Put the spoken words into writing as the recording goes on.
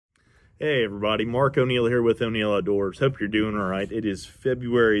Hey everybody, Mark O'Neill here with O'Neill Outdoors. Hope you're doing all right. It is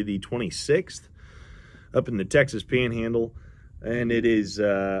February the 26th up in the Texas Panhandle, and it is,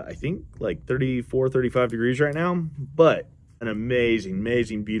 I think, like 34, 35 degrees right now, but an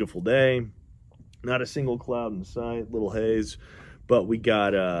amazing, beautiful day. Not a single cloud in sight, little haze, but we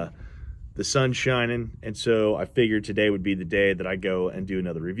got the sun shining, and so I figured today would be the day that I go and do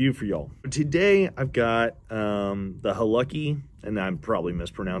another review for y'all. Today I've got the Hiluckey, and I'm probably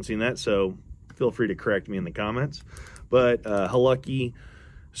mispronouncing that, so feel free to correct me in the comments, but Hiluckey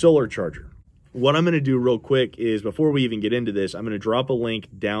solar charger. What I'm going to do real quick is, before we even get into this, I'm going to drop a link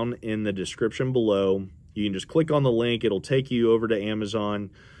down in the description below. You can just click on the link. It'll take you over to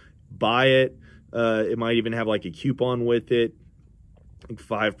Amazon, buy it. It might even have like a coupon with it, like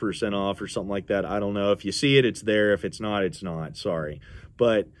 5% off or something like that. I don't know. If you see it, it's there. If it's not, it's not. Sorry.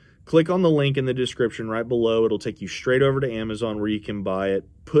 But click on the link in the description right below. It'll take you straight over to Amazon where you can buy it.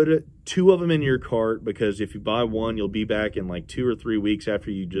 Put two of them in your cart, because if you buy one, you'll be back in like 2 or 3 weeks after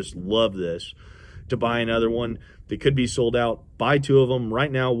you just love this to buy another one. They could be sold out. Buy 2 of them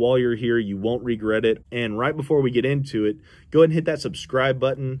right now while you're here. You won't regret it. And right before we get into it, go ahead and hit that subscribe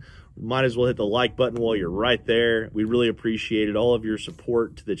button. Might as well hit the like button while you're right there. We really appreciated all of your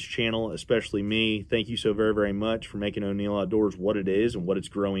support to this channel, especially me. Thank you so very much for making O'Neill Outdoors what it is and what it's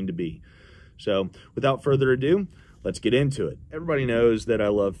growing to be. So without further ado, let's get into it. Everybody knows that I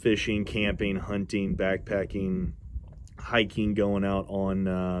love fishing, camping, hunting, backpacking, hiking, going out on,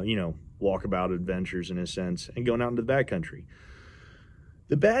 walkabout adventures in a sense, and going out into the backcountry.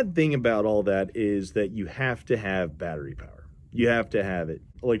 The bad thing about all that is that you have to have battery power. You have to have it.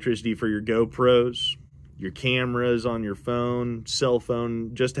 Electricity for your GoPros, your cameras on your phone, cell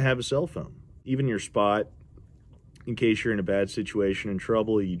phone, just to have a cell phone. Even your spot, in case you're in a bad situation and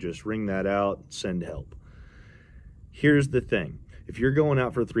trouble, you just ring that out, send help. Here's the thing. If you're going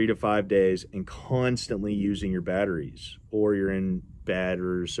out for 3 to 5 days and constantly using your batteries, or you're in bad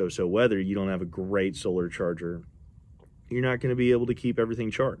or so-so weather, you don't have a great solar charger, you're not going to be able to keep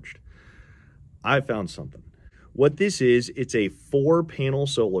everything charged. I found something. What this is, it's a 4-panel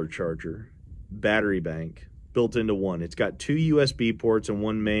solar charger, battery bank, built into one. It's got 2 USB ports and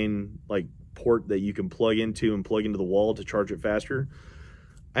 1 main port that you can plug into and plug into the wall to charge it faster.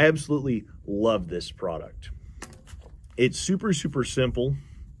 I absolutely love this product. It's super simple,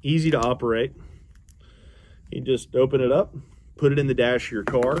 easy to operate. You just open it up, put it in the dash of your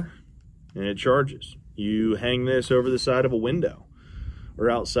car, and it charges. You hang this over the side of a window, or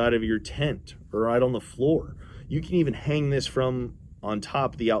outside of your tent, or right on the floor. You can even hang this from on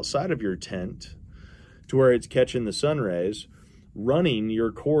top of the outside of your tent to where it's catching the sun rays, running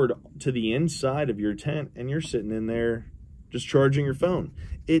your cord to the inside of your tent, and you're sitting in there just charging your phone.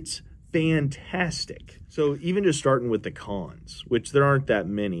 It's fantastic. So even just starting with the cons, which there aren't that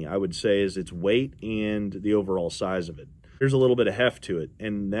many, I would say, is its weight and the overall size of it. There's a little bit of heft to it,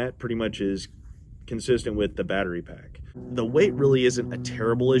 and that pretty much is consistent with the battery pack. The weight really isn't a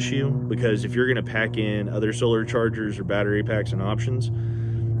terrible issue, because if you're going to pack in other solar chargers or battery packs and options,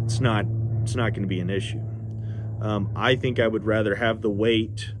 it's not going to be an issue. I think I would rather have the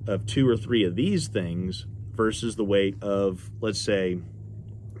weight of 2 or 3 of these things versus the weight of, let's say,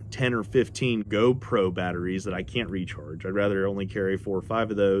 10 or 15 GoPro batteries that I can't recharge. I'd rather only carry 4 or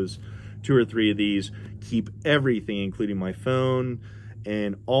 5 of those, 2 or 3 of these, keep everything, including my phone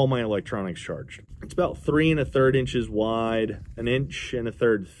and all my electronics, charged. It's about 3 1/3 inches wide, 1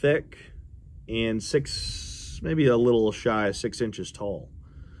 1/3 inches thick, and maybe a little shy of 6 inches tall.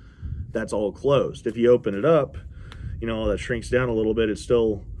 That's all closed. If you open it up, that shrinks down a little bit. It's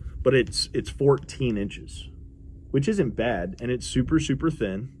 14 inches, which isn't bad, and it's super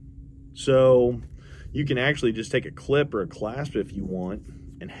thin. So you can actually just take a clip or a clasp if you want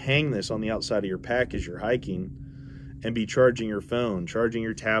and hang this on the outside of your pack as you're hiking, and be charging your phone, charging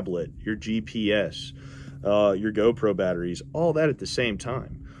your tablet, your GPS, your GoPro batteries, all that at the same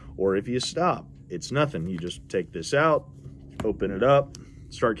time. Or if you stop, it's nothing. You just take this out, open it up,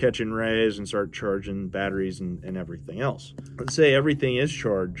 start catching rays, and start charging batteries and everything else. Let's say everything is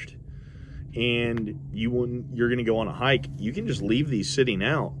charged, and you're going to go on a hike. You can just leave these sitting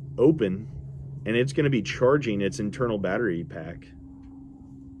out open, and it's going to be charging its internal battery pack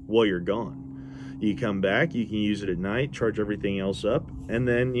while you're gone. You come back, you can use it at night, charge everything else up, and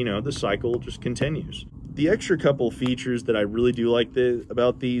then, the cycle just continues. The extra couple features that I really do like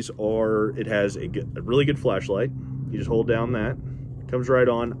about these are, it has a really good flashlight. You just hold down that, comes right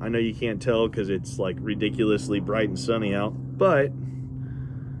on. I know you can't tell because it's like ridiculously bright and sunny out, but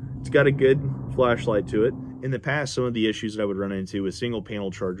it's got a good flashlight to it. In the past, some of the issues that I would run into with single panel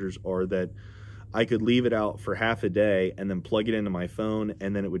chargers are that I could leave it out for half a day and then plug it into my phone,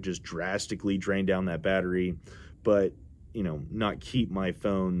 and then it would just drastically drain down that battery, but, you know, not keep my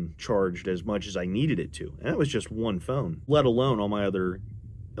phone charged as much as I needed it to. And that was just one phone, let alone all my other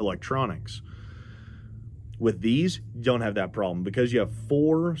electronics. With these, you don't have that problem because you have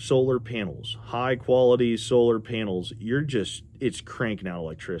 4 solar panels, high quality solar panels. It's cranking out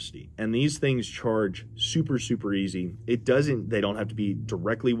electricity. And these things charge super, super easy. They don't have to be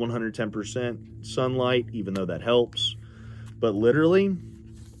directly 110% sunlight, even though that helps. But literally,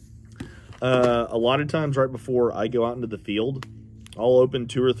 a lot of times right before I go out into the field, I'll open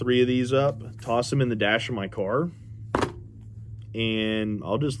 2 or 3 of these up, toss them in the dash of my car, and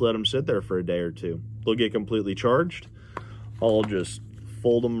I'll just let them sit there for a day or two. They'll get completely charged. I'll just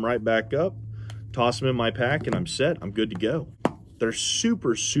fold them right back up, toss them in my pack, and I'm set. I'm good to go. They're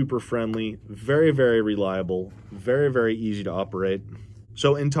super, super friendly, very, very reliable, very, very easy to operate.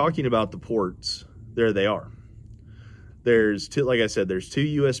 So in talking about the ports, there they are. There's two, like I said, there's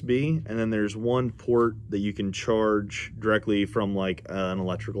 2 USB, and then there's 1 port that you can charge directly from like an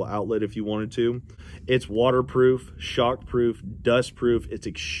electrical outlet if you wanted to. It's waterproof, shockproof, dustproof. It's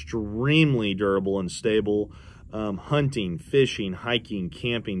extremely durable and stable. Hunting, fishing, hiking,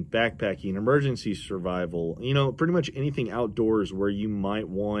 camping, backpacking, emergency survival, you know, pretty much anything outdoors where you might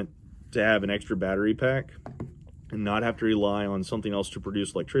want to have an extra battery pack and not have to rely on something else to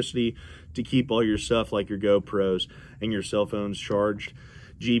produce electricity to keep all your stuff like your GoPros and your cell phones charged,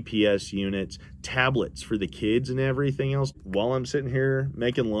 GPS units, tablets for the kids and everything else. While I'm sitting here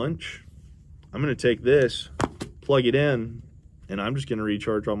making lunch, I'm gonna take this, plug it in, and I'm just gonna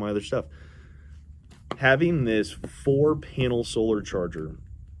recharge all my other stuff. Having this 4-panel solar charger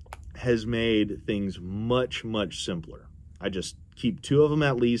has made things much, much simpler. I just keep 2 of them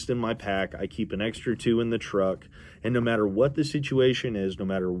at least in my pack. I keep an extra 2 in the truck. And no matter what the situation is, no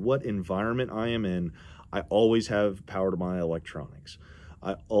matter what environment I am in, I always have power to my electronics.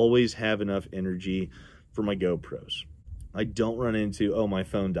 I always have enough energy for my GoPros. I don't run into, oh, my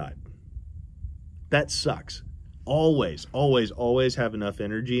phone died. That sucks. Always, always, always have enough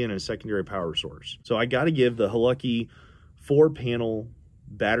energy and a secondary power source. So I got to give the Hiluckey 4-panel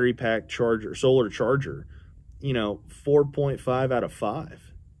battery pack charger, solar charger, you know, 4.5 out of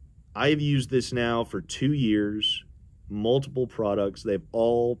 5. I've used this now for 2 years, multiple products. They've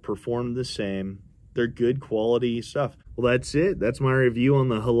all performed the same. They're good quality stuff. Well, that's it. That's my review on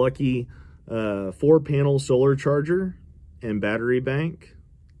the Hiluckey 4-panel solar charger and battery bank.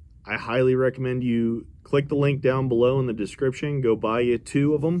 I highly recommend you click the link down below in the description. Go buy you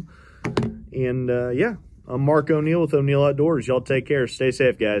 2 of them. And yeah, I'm Mark O'Neill with O'Neill Outdoors. Y'all take care. Stay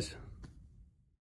safe, guys.